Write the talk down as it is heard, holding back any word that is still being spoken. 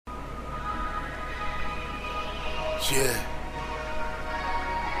Yeah.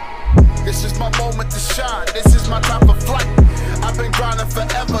 This is my moment to shine. This is my time for flight. I've been grinding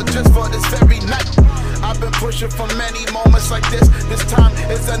forever just for this very night. I've been pushing for many moments like this. This time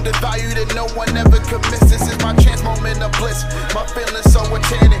is undervalued and no one ever could miss. This is my chance, moment of bliss. My feelings so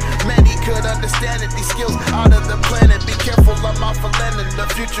enchanted. Many could understand it. These skills out of the planet. Be careful of my landing. The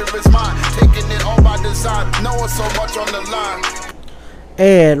future is mine. Taking it all by design. Knowing so much on the line.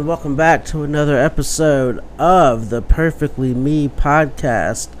 And welcome back to another episode of the Perfectly Me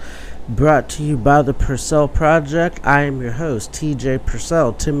podcast, brought to you by the Purcell Project. I am your host, TJ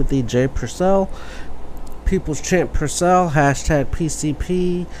Purcell, Timothy J. Purcell, People's Champ Purcell, hashtag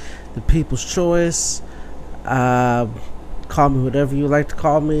PCP, the People's Choice. Call me whatever you like to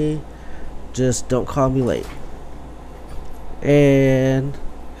call me, just don't call me late. And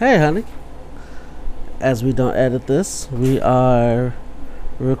hey, honey, as we don't edit this, we are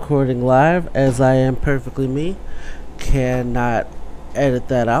recording live as I am perfectly me. Cannot edit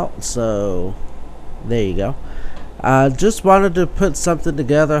that out, so there you go. Just wanted to put something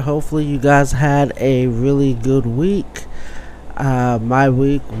together. Hopefully you guys had a really good week. My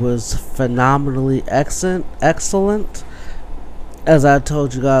week was phenomenally excellent, as I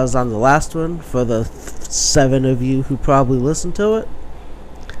told you guys on the last one, for the 7 of you who probably listened to it.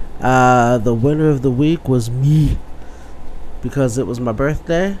 The winner of the week was me, because it was my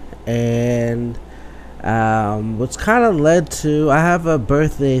birthday, and what's kind of led to, I have a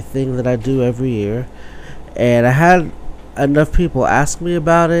birthday thing that I do every year, and I had enough people ask me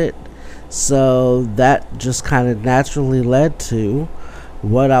about it, so that just kind of naturally led to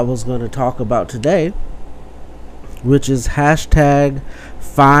what I was going to talk about today, which is hashtag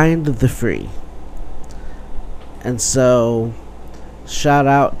find the free. And so shout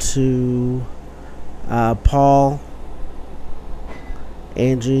out to Paul,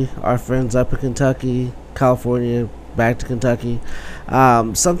 Angie, our friends up in Kentucky, California, back to Kentucky.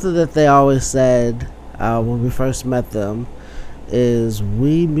 Something that they always said when we first met them is,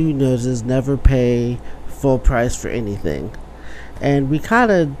 we Munozes never pay full price for anything. And we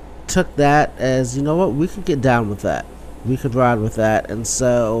kind of took that as, you know what, we could get down with that. We could ride with that. And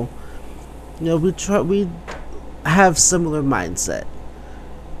so, you know, we have similar mindset.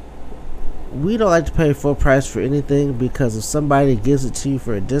 We don't like to pay full price for anything, because if somebody gives it to you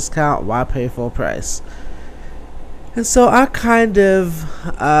for a discount, why pay full price? And so I kind of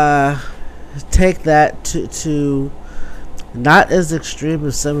take that to not as extreme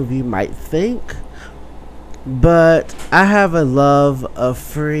as some of you might think, but I have a love of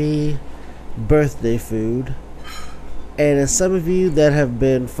free birthday food. And as some of you that have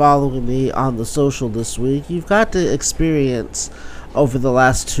been following me on the social this week, you've got to experience over the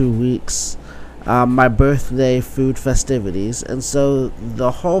last 2 weeks my birthday food festivities. And so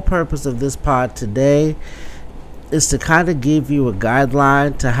the whole purpose of this pod today is to kind of give you a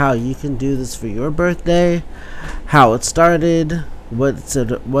guideline to how you can do this for your birthday, how it started, what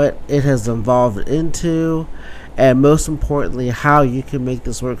it has evolved into, and most importantly, how you can make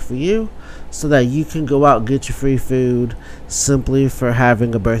this work for you so that you can go out and get your free food simply for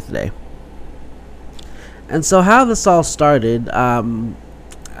having a birthday. And so how this all started,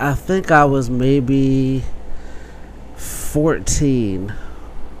 I think I was maybe 14,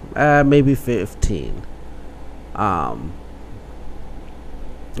 maybe 15. You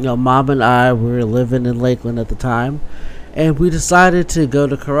know, Mom and I were living in Lakeland at the time, and we decided to go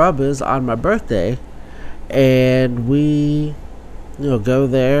to Carrabba's on my birthday, and we, you know, go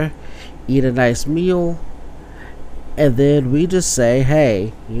there, eat a nice meal, and then we just say,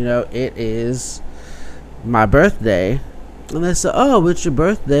 hey, you know, it is my birthday. And they said, oh, it's your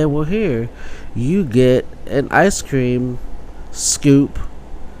birthday, well, here, you get an ice cream scoop.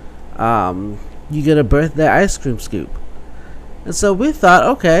 You get a birthday ice cream scoop. And so we thought,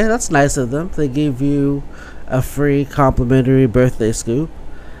 okay, that's nice of them. They gave you a free complimentary birthday scoop.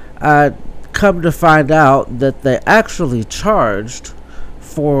 Come to find out that they actually charged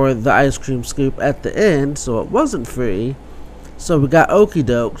for the ice cream scoop at the end, so it wasn't free. So we got okie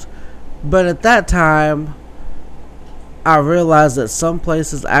doked. But at that time, I realized that some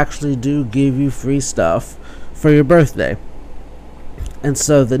places actually do give you free stuff for your birthday. And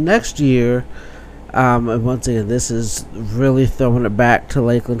so the next year, and once again, this is really throwing it back to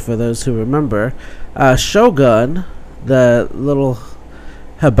Lakeland for those who remember, Shogun, the little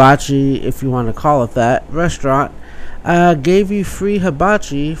hibachi, if you want to call it that, restaurant, gave you free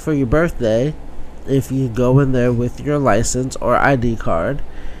hibachi for your birthday if you go in there with your license or ID card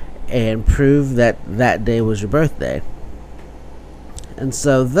and prove that that day was your birthday. And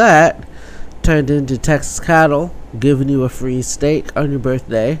so that turned into Texas Cattle giving you a free steak on your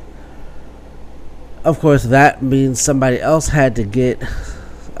birthday. Of course, that means somebody else had to get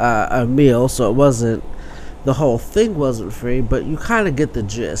a meal, so it wasn't, the whole thing wasn't free, but you kind of get the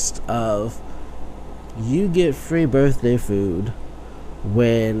gist of you get free birthday food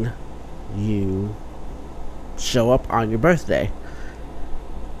when you show up on your birthday.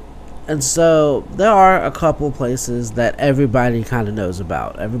 And so there are a couple places that everybody kind of knows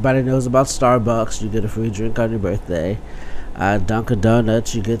about. Everybody knows about Starbucks, you get a free drink on your birthday. Dunkin'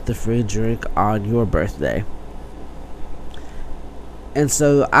 Donuts, you get the free drink on your birthday. And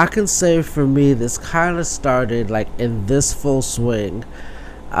so I can say for me, this kind of started like in this full swing,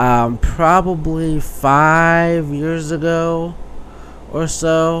 probably 5 years ago or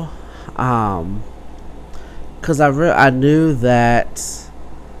so. Because I knew that,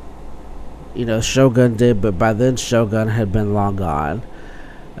 Shogun did, but by then Shogun had been long gone.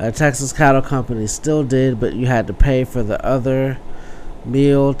 Texas Cattle Company still did, but you had to pay for the other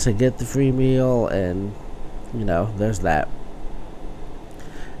meal to get the free meal, and there's that.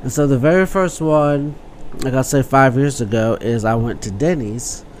 And so the very first one, like I said, 5 years ago, is I went to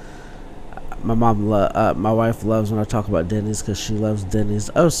Denny's. My wife loves when I talk about Denny's because she loves Denny's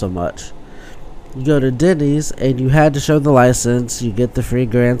oh so much. You go to Denny's and you had to show the license, you get the free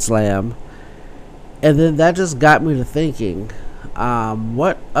Grand Slam, and then that just got me to thinking,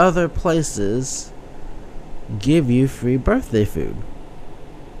 what other places give you free birthday food?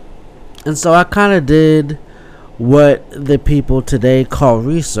 And so I kind of did what the people today call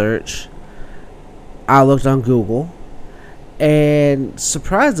research. I looked on Google, and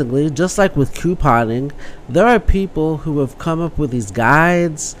surprisingly, just like with couponing, there are people who have come up with these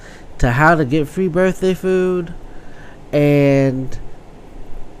guides to how to get free birthday food, and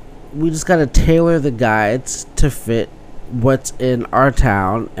we just gotta tailor the guides to fit what's in our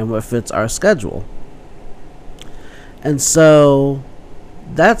town and what fits our schedule. And so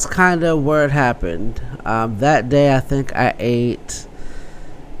that's kind of where it happened. That day, I think I ate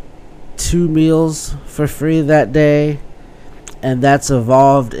 2 meals for free that day, and that's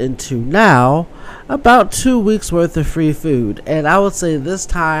evolved into now about 2 weeks worth of free food. And I would say this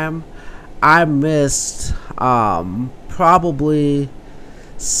time I missed probably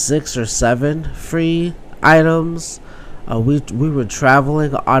 6 or 7 free items. We were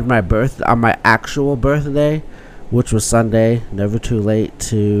traveling on my actual birthday, which was Sunday. Never too late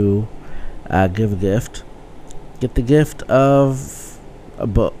to give a gift. Get the gift of a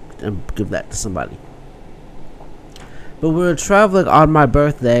book and give that to somebody. But we were traveling on my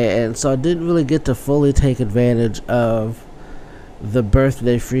birthday, and so I didn't really get to fully take advantage of the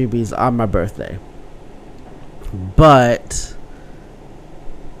birthday freebies on my birthday. But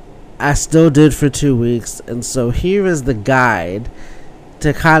I still did for 2 weeks, and so here is the guide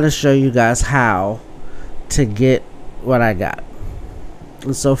to kind of show you guys how to get what I got.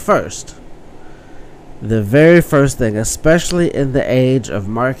 And so first, the very first thing, especially in the age of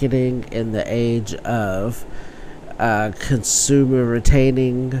marketing, in the age of consumer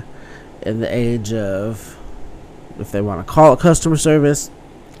retaining, in the age of, if they want to call it customer service,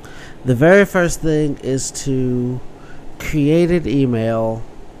 the very first thing is to create an email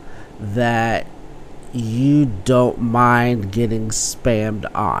that you don't mind getting spammed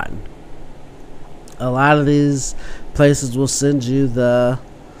on. A lot of these places will send you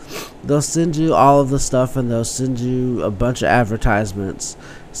they'll send you all of the stuff, and they'll send you a bunch of advertisements.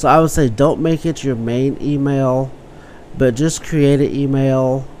 So I would say don't make it your main email, but just create an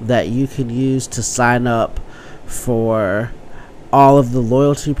email that you can use to sign up for all of the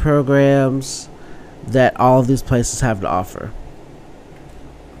loyalty programs that all of these places have to offer.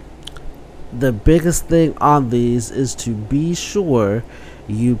 The biggest thing on these is to be sure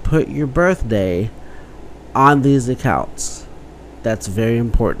you put your birthday on these accounts. That's very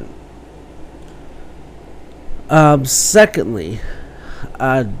important. Secondly,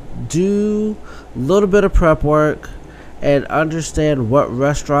 do a little bit of prep work and understand what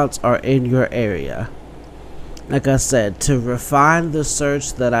restaurants are in your area. Like I said, to refine the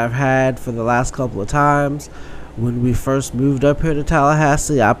search that I've had for the last couple of times, when we first moved up here to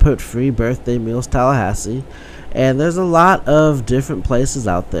Tallahassee, I put free birthday meals Tallahassee, and there's a lot of different places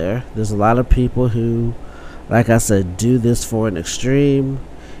out there. There's a lot of people who, like I said, do this for an extreme,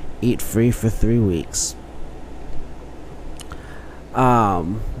 eat free for 3 weeks.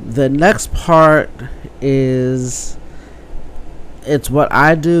 The next part is, it's what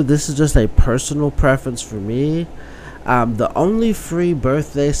I do. This is just a personal preference for me. The only free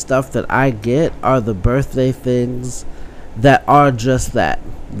birthday stuff that I get are the birthday things that are just that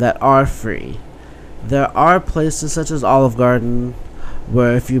are free. There are places such as Olive Garden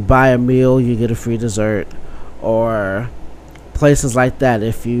where if you buy a meal you get a free dessert, or places like that,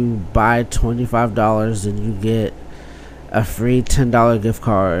 if you buy $25 and you get a free $10 gift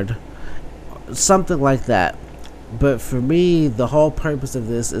card, something like that. But for me, the whole purpose of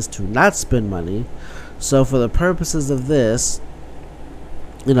this is to not spend money. So for the purposes of this,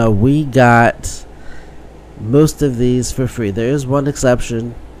 we got most of these for free. There is one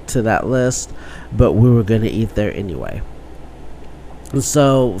exception to that list, but we were going to eat there anyway. And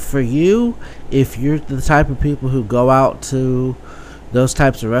so for you, if you're the type of people who go out to those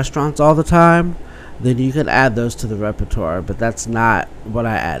types of restaurants all the time, then you can add those to the repertoire, but that's not what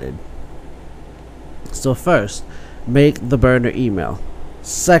I added. So first, make the burner email.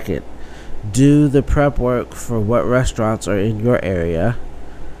 Second, do the prep work for what restaurants are in your area.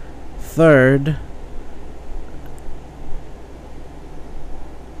 Third,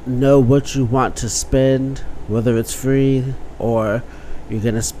 know what you want to spend, whether it's free or you're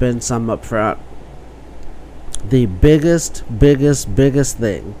going to spend some up front. The biggest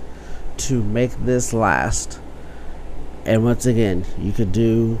thing to make this last, and once again, you could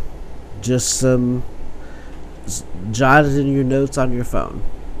do just some jotted in your notes on your phone.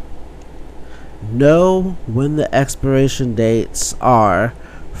 Know when the expiration dates are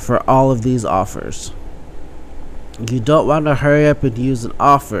for all of these offers. You don't want to hurry up and use an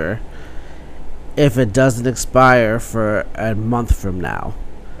offer if it doesn't expire for a month from now.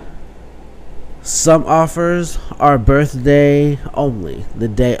 Some offers are birthday only, the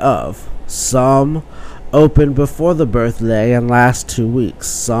day of. Some open before the birthday and last 2 weeks.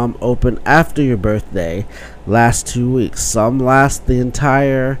 Some open after your birthday, last 2 weeks. Some last the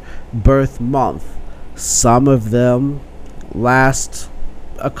entire birth month. Some of them last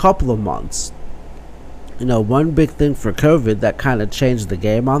a couple of months. One big thing for COVID that kind of changed the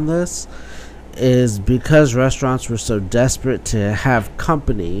game on this is because restaurants were so desperate to have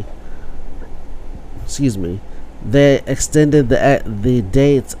company. They extended the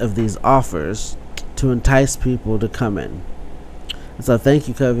dates of these offers to entice people to come in. So thank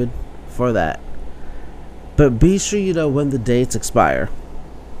you, COVID, for that. But be sure you know when the dates expire.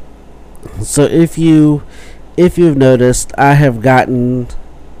 So if you've noticed, I have gotten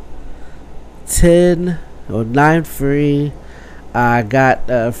 9 free. I got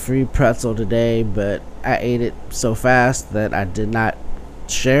a free pretzel today, but I ate it so fast that I did not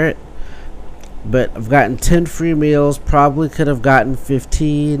share it. But I've gotten 10 free meals. Probably could have gotten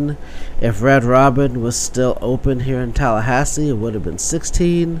 15 if Red Robin was still open here in Tallahassee. It would have been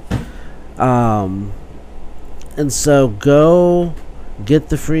 16. And so go get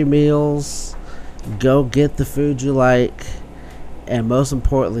the free meals. Go get the food you like. And most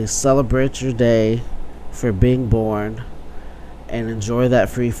importantly, celebrate your day for being born and enjoy that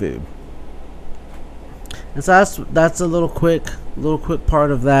free food. And so that's a little quick part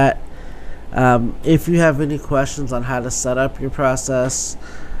of that. If you have any questions on how to set up your process,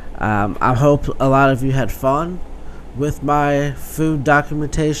 I hope a lot of you had fun with my food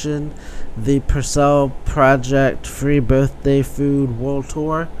documentation, the Purcell Project Free Birthday Food World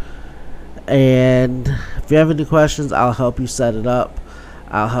Tour. And if you have any questions, I'll help you set it up.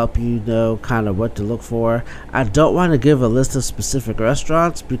 I'll help you know kind of what to look for. I don't want to give a list of specific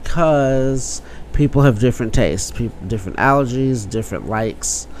restaurants because people have different tastes, different allergies, different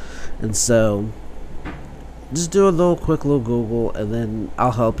likes. And so just do a quick little Google, and then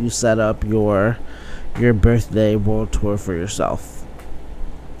I'll help you set up your birthday world tour for yourself.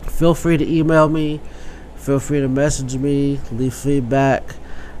 Feel free to email me. Feel free to message me. Leave feedback.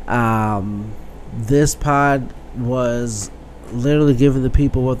 This pod was literally giving the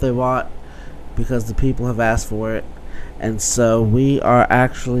people what they want because the people have asked for it. And so we are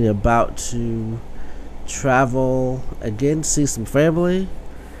actually about to travel again, see some family.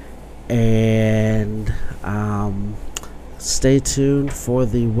 And stay tuned for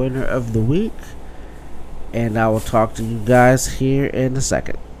the winner of the week, and I will talk to you guys here in a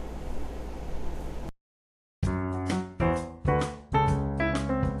second.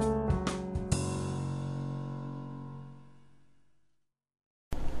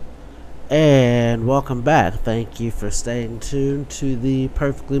 And welcome back. Thank you for staying tuned to the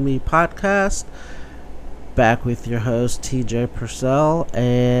Perfectly Me podcast. Back with your host TJ Purcell,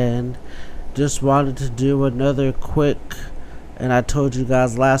 and just wanted to do another quick, and I told you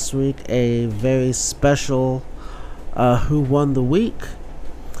guys last week, a very special Who Won the Week.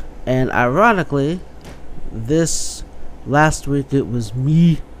 And ironically, this last week it was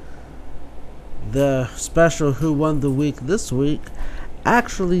me. The special Who Won the Week this week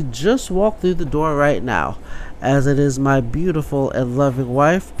actually just walked through the door right now, as it is my beautiful and loving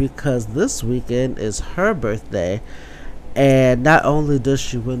wife, because this weekend is her birthday. And not only does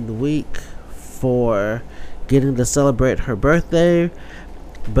she win the week for getting to celebrate her birthday,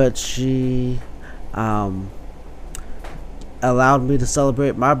 but she allowed me to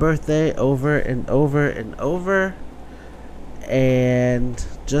celebrate my birthday over and over and over. And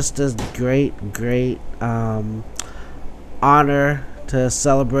just a great honor to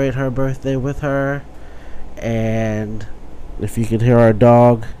celebrate her birthday with her. And if you can hear our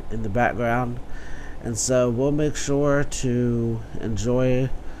dog in the background, and so we'll make sure to enjoy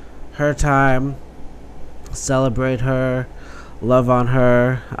her time, celebrate her, love on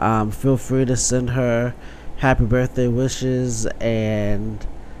her. Feel free to send her happy birthday wishes. And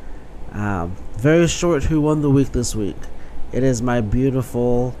very short who won the week this week. It is my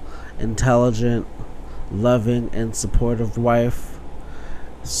beautiful, intelligent, loving, and supportive wife,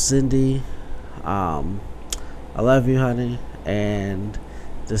 Cindy. I love you, honey, and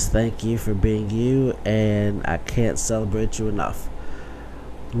just thank you for being you, and I can't celebrate you enough.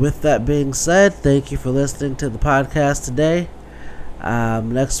 With that being said, thank you for listening to the podcast today.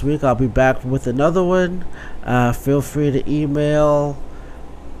 Next week I'll be back with another one. Feel free to email,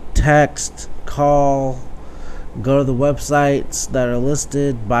 text, call, go to the websites that are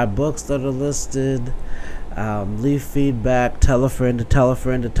listed, buy books that are listed, leave feedback, tell a friend to tell a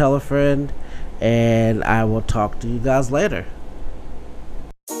friend to tell a friend, and I will talk to you guys later.